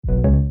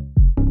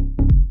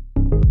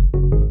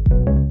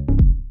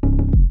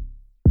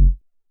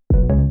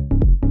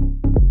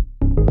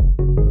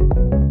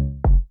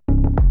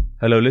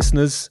Hello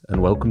listeners and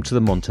welcome to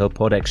the Montel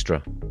Pod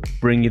Extra,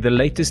 bringing you the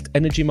latest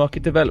energy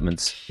market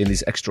developments in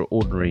these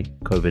extraordinary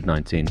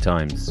COVID-19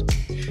 times.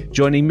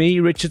 Joining me,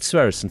 Richard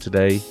Sverrisson,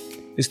 today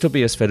is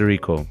Tobias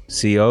Federico,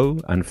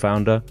 CEO and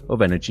founder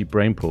of Energy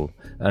Brainpool,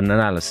 an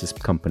analysis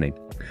company.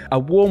 A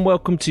warm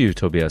welcome to you,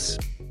 Tobias.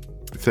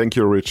 Thank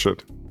you,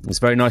 Richard. It's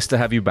very nice to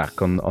have you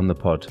back on the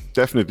pod.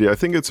 Definitely. I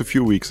think it's a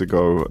few weeks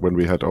ago when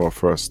we had our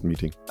first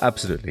meeting.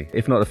 Absolutely,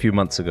 if not a few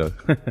months ago.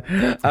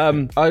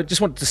 I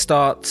just wanted to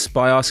start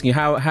by asking you,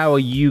 how are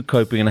you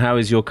coping and how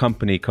is your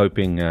company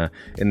coping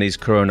in these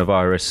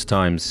coronavirus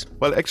times?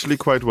 Well, actually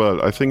quite well.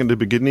 I think in the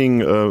beginning,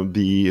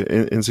 the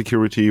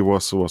insecurity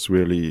was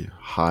really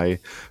high.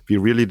 We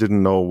really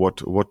didn't know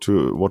what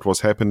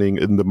was happening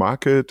in the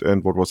market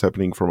and what was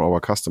happening from our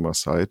customer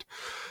side.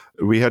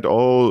 We had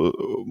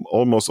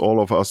almost all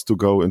of us to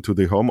go into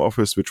the home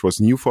office, which was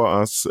new for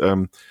us.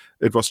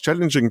 It was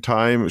challenging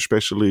time,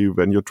 especially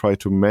when you try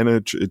to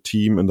manage a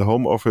team in the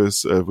home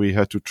office. We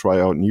had to try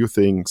out new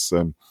things,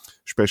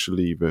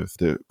 especially with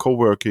the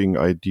co-working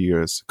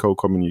ideas,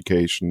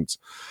 co-communications.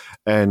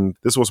 And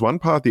this was one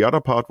part. The other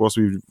part was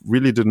we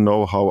really didn't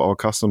know how our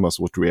customers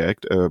would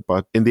react.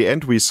 But in the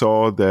end, we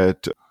saw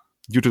that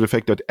due to the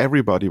fact that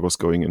everybody was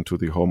going into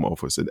the home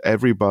office and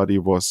everybody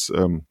was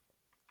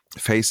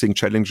facing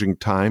challenging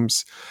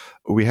times,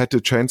 we had the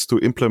chance to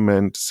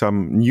implement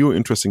some new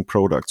interesting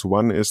products.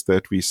 One is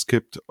that we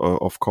skipped,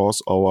 of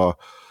course, our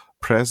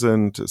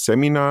present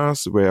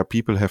seminars where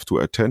people have to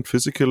attend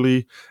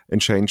physically and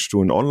changed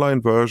to an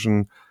online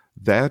version.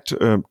 That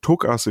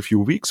took us a few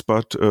weeks,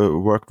 but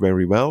worked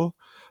very well.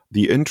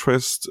 The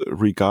interest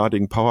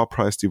regarding power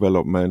price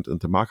development and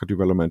the market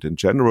development in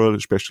general,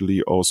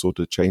 especially also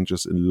the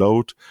changes in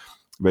load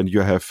when you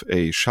have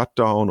a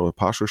shutdown or a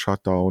partial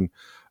shutdown,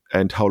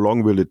 and how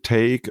long will it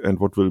take, and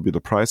what will be the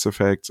price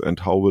effects, and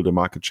how will the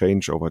market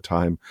change over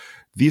time?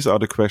 These are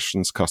the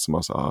questions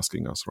customers are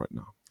asking us right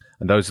now.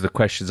 And those are the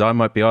questions I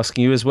might be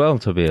asking you as well,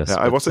 Tobias. Yeah,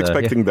 I was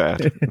expecting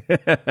that.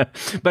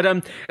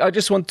 But I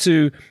just want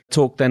to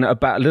talk then a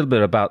little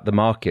bit about the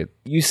market.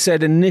 You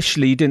said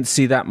initially you didn't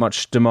see that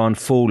much demand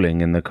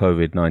falling in the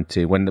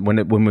COVID-19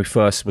 when we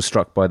first were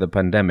struck by the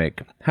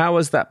pandemic. How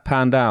has that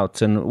panned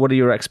out, and what are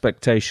your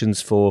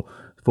expectations for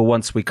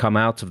once we come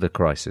out of the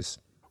crisis?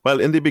 Well,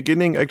 in the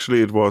beginning,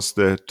 actually, it was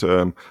that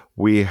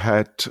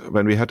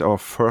when we had our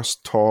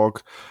first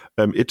talk,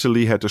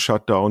 Italy had a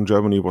shutdown.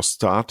 Germany was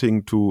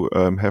starting to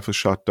have a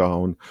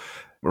shutdown.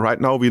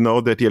 Right now, we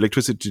know that the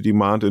electricity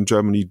demand in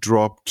Germany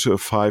dropped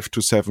 5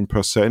 to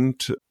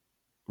 7%,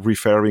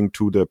 referring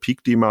to the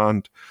peak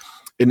demand.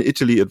 In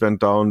Italy, it went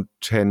down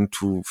 10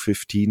 to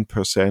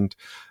 15%.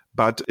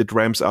 But it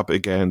ramps up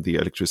again, the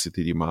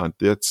electricity demand.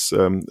 That's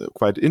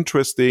quite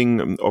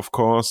interesting. Of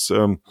course,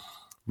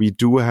 we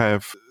do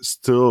have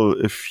still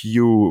a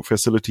few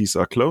facilities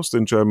are closed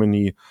in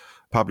Germany.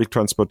 Public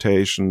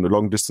transportation,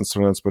 long-distance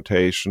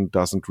transportation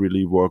doesn't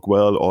really work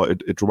well, or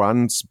it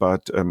runs,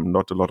 but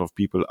not a lot of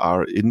people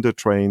are in the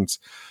trains.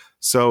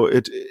 So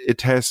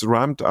it has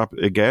ramped up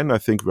again. I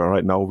think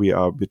right now we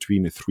are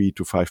between 3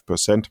 to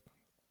 5%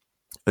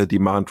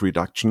 demand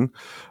reduction.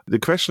 The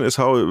question is,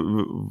 how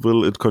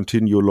will it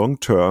continue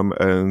long-term?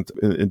 And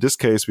in this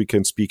case, we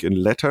can speak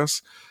in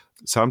letters.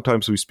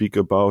 Sometimes we speak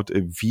about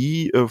a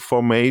V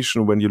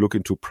formation when you look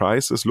into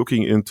prices.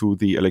 Looking into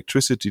the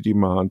electricity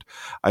demand,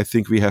 I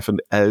think we have an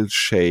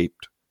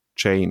L-shaped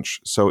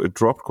change. So it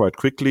dropped quite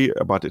quickly,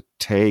 but it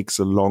takes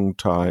a long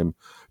time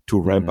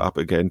to ramp up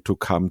again to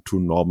come to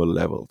normal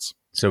levels.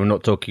 So we're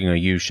not talking a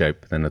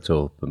U-shape then at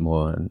all, but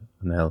more an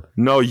L?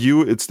 No,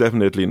 U, it's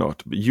definitely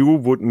not. U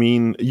would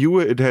mean,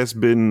 it has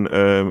been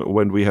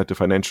when we had the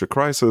financial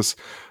crisis.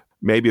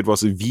 Maybe it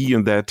was a V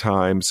in that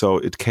time, so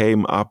it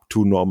came up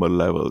to normal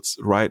levels.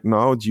 Right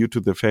now, due to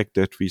the fact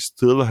that we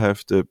still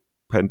have the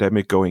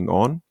pandemic going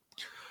on,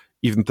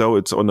 even though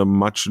it's on a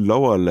much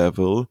lower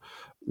level,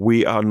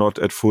 we are not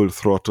at full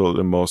throttle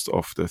in most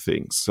of the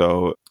things.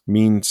 So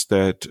means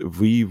that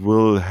we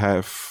will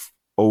have,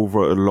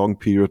 over a long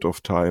period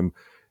of time,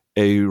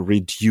 a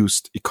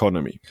reduced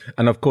economy.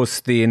 And of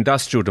course, the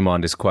industrial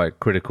demand is quite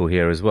critical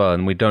here as well.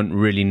 And we don't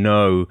really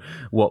know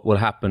what will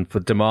happen for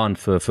demand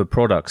for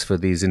products, for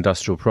these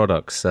industrial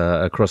products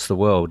across the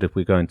world if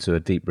we go into a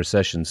deep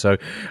recession,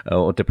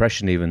 or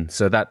depression even.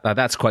 So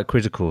that's quite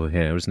critical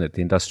here, isn't it?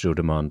 The industrial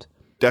demand.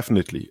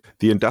 Definitely.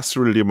 The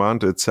industrial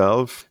demand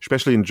itself,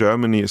 especially in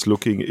Germany, is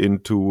looking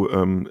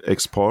into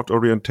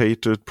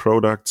export-orientated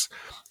products.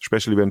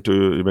 Especially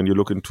when you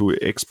look into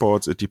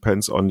exports, it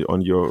depends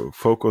on your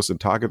focus and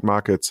target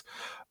markets.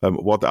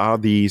 What are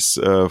these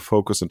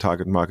focus and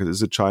target markets?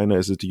 Is it China?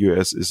 Is it the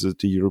US? Is it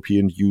the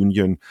European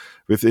Union?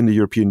 Within the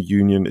European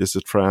Union, is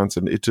it France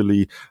and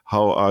Italy?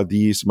 How are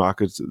these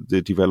markets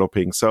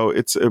developing? So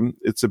it's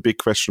a big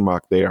question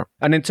mark there.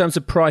 And in terms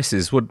of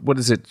prices, what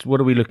is it?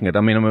 What are we looking at?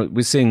 I mean,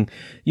 we're seeing,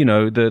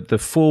 the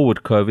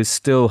forward curve is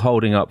still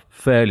holding up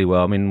fairly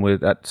well. I mean,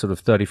 we're at sort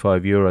of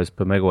 €35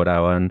 per megawatt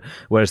hour, and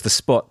whereas the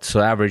spot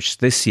average average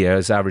this year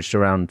has averaged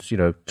around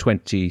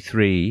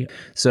 23.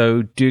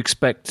 So do you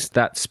expect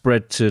that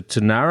spread to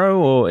narrow,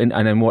 or and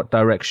in what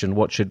direction?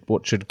 What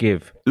should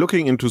give?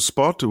 Looking into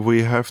spot,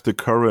 we have the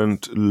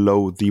current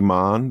low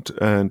demand,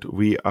 and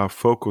we are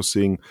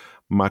focusing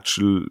much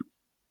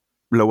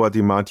lower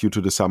demand due to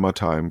the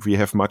summertime. We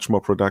have much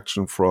more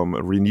production from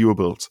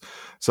renewables.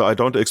 So I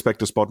don't expect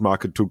the spot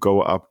market to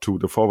go up to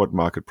the forward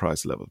market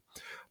price level.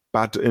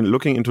 But in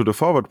looking into the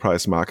forward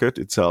price market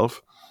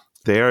itself,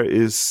 there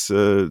is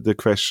the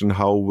question,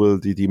 how will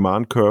the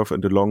demand curve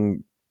and the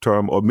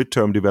long-term or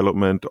mid-term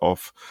development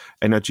of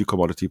energy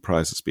commodity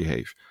prices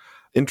behave?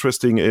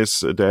 Interesting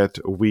is that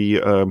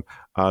we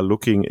are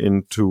looking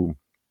into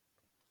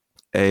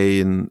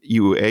an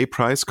EUA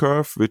price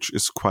curve, which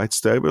is quite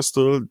stable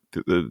still.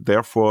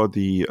 Therefore,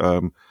 the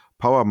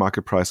power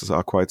market prices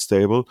are quite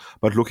stable.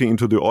 But looking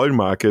into the oil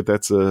market,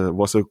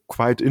 was a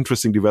quite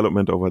interesting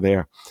development over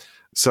there.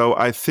 So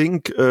I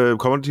think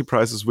commodity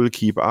prices will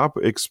keep up,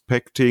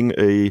 expecting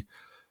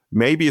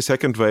maybe a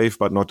second wave,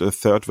 but not a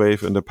third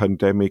wave in the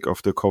pandemic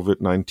of the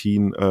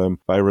COVID-19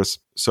 virus.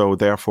 So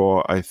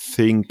therefore, I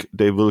think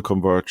they will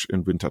converge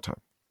in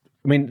wintertime.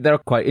 I mean, there are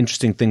quite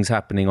interesting things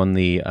happening on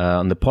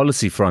the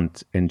policy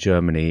front in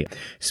Germany,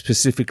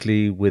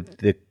 specifically with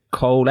the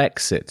coal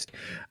exit.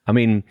 I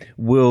mean,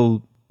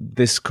 will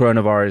this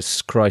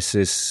coronavirus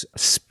crisis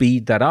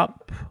speed that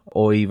up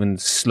or even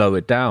slow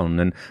it down?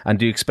 And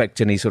do you expect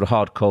any sort of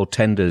hard coal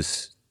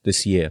tenders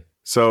this year?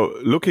 So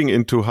looking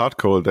into hard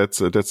coal,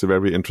 that's a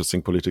very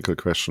interesting political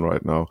question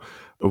right now.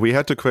 We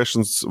had the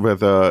questions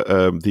whether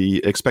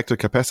the expected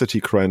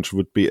capacity crunch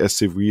would be as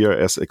severe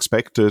as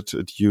expected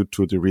due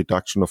to the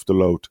reduction of the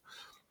load.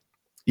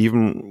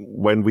 Even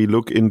when we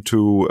look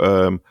into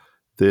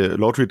the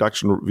load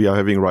reduction we are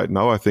having right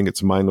now, I think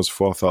it's minus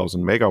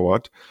 4,000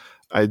 megawatt.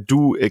 I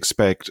do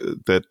expect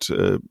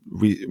that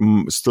we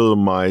still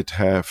might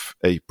have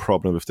a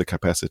problem with the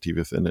capacity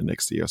within the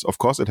next years. Of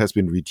course, it has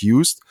been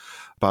reduced,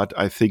 but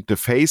I think the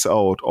phase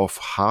out of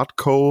hard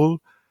coal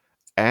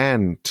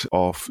and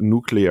of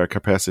nuclear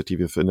capacity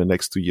within the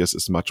next 2 years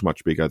is much,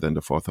 much bigger than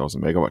the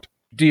 4,000 megawatt.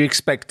 Do you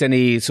expect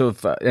any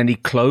sort of any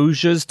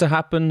closures to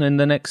happen in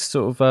the next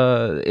sort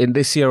of in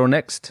this year or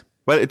next?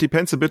 Well, it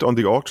depends a bit on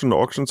the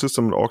auction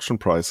system and auction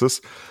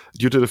prices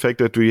due to the fact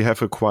that we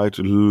have a quite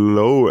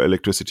low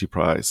electricity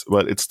price.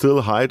 Well, it's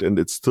still high and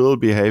it's still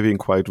behaving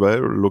quite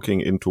well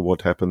looking into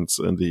what happens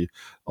in the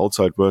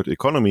outside world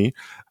economy.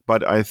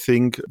 But I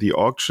think the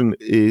auction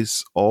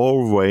is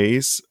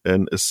always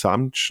an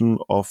assumption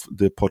of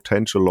the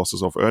potential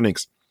losses of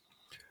earnings.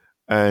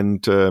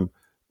 And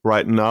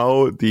right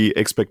now, the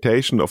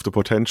expectation of the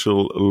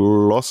potential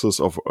losses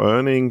of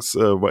earnings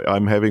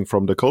I'm having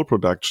from the coal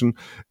production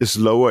is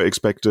lower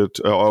expected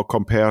or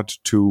compared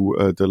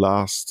to the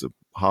last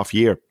half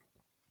year.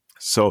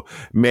 So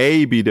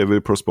maybe they will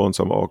postpone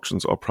some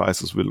auctions or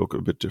prices will look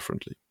a bit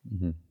differently.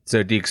 Mm-hmm.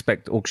 So do you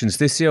expect auctions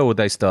this year or will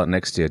they start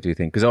next year, do you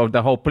think? Because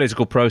the whole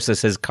political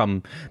process has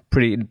come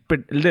a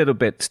little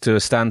bit to a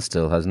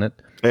standstill, hasn't it?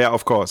 Yeah,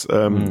 of course.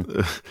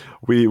 The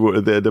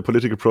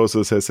political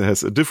process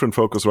has a different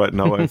focus right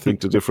now. I think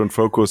the different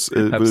focus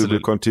will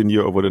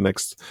continue over the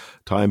next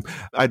time.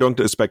 I don't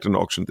expect an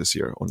auction this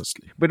year,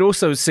 honestly. But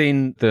also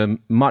seen the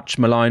much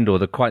maligned or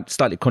the quite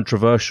slightly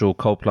controversial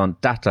coal plant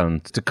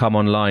Datteln to come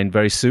online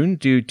very soon.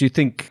 Do you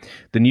think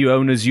the new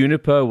owners,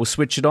 Uniper, will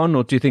switch it on,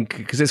 or do you think,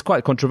 because it's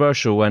quite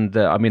controversial and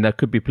I mean there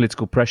could be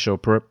political pressure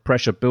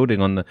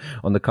building on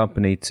the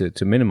company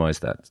to minimize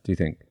that? Do you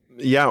think?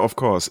 Yeah, of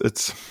course.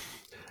 It's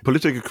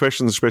political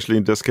questions, especially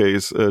in this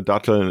case,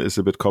 Datteln is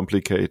a bit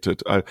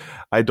complicated.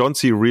 I don't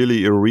see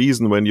really a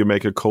reason when you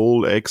make a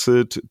coal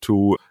exit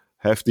to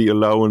have the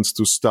allowance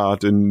to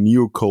start a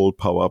new coal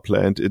power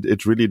plant.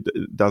 It really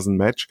doesn't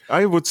match.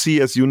 I would see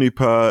as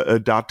Uniper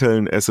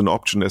Datteln as an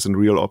option, as a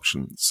real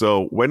option.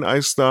 So when I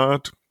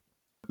start,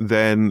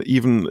 then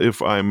even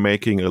if I'm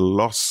making a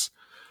loss,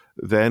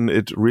 then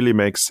it really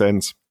makes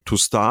sense to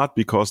start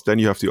because then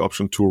you have the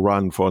option to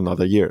run for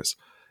another years.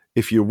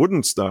 If you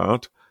wouldn't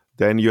start,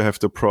 then you have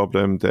the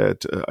problem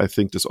that I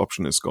think this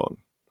option is gone.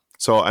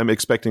 So I'm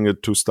expecting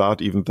it to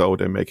start even though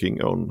they're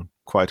making on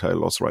quite high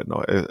loss right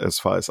now, as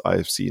far as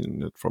I've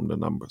seen it from the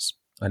numbers.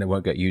 And it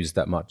won't get used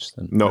that much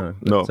then? No.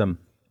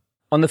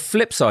 On the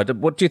flip side,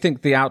 what do you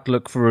think the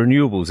outlook for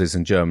renewables is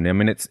in Germany? I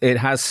mean, it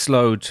has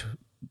slowed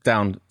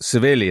down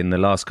severely in the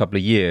last couple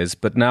of years,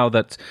 but now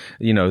that,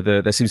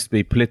 there seems to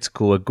be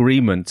political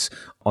agreement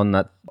on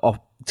that,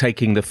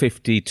 taking the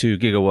 52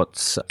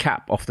 gigawatts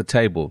cap off the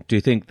table. Do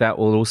you think that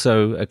will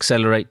also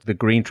accelerate the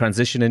green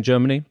transition in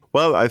Germany?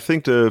 Well, I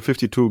think the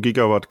 52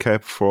 gigawatt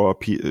cap for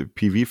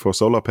PV, for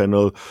solar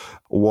panel,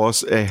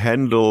 was a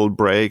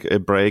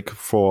brake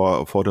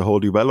for the whole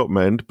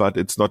development, but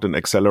it's not an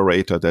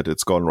accelerator that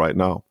it's gone right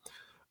now.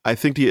 I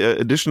think the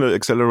additional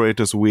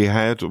accelerators we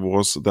had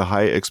was the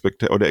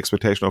the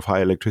expectation of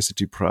high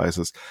electricity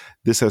prices.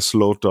 This has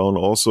slowed down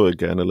also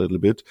again a little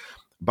bit.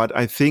 But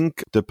I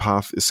think the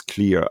path is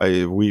clear.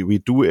 We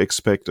do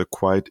expect a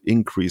quite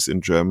increase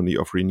in Germany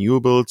of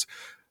renewables.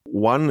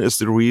 One is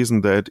the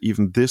reason that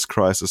even this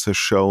crisis has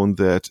shown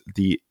that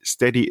the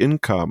steady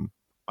income,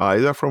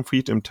 either from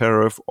feed-in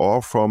tariff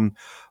or from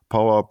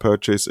power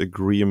purchase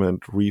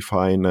agreement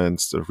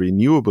refinanced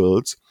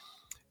renewables,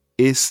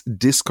 is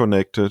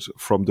disconnected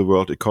from the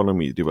world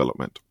economy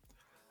development.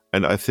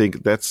 And I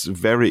think that's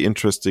very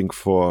interesting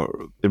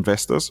for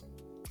investors.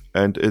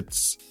 And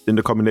it's in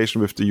the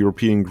combination with the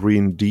European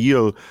Green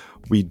Deal,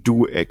 we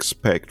do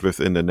expect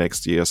within the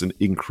next years an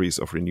increase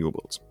of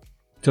renewables.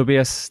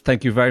 Tobias,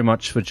 thank you very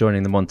much for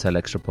joining the Montel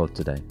Extra Pod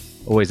today.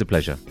 Always a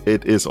pleasure.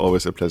 It is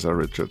always a pleasure,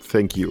 Richard.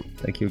 Thank you.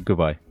 Thank you.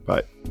 Goodbye.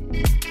 Bye.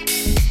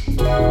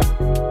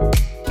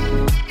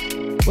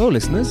 Well,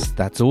 listeners,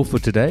 that's all for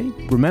today.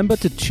 Remember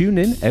to tune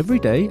in every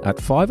day at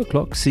 5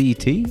 o'clock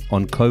CET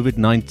on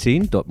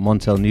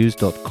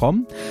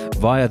covid19.montelnews.com,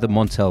 via the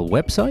Montel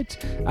website,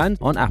 and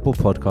on Apple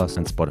Podcasts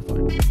and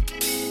Spotify.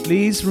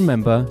 Please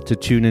remember to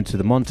tune into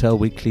the Montel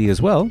Weekly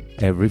as well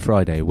every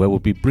Friday, where we'll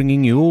be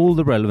bringing you all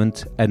the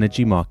relevant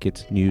energy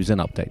market news and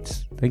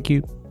updates. Thank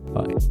you.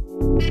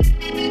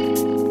 Bye.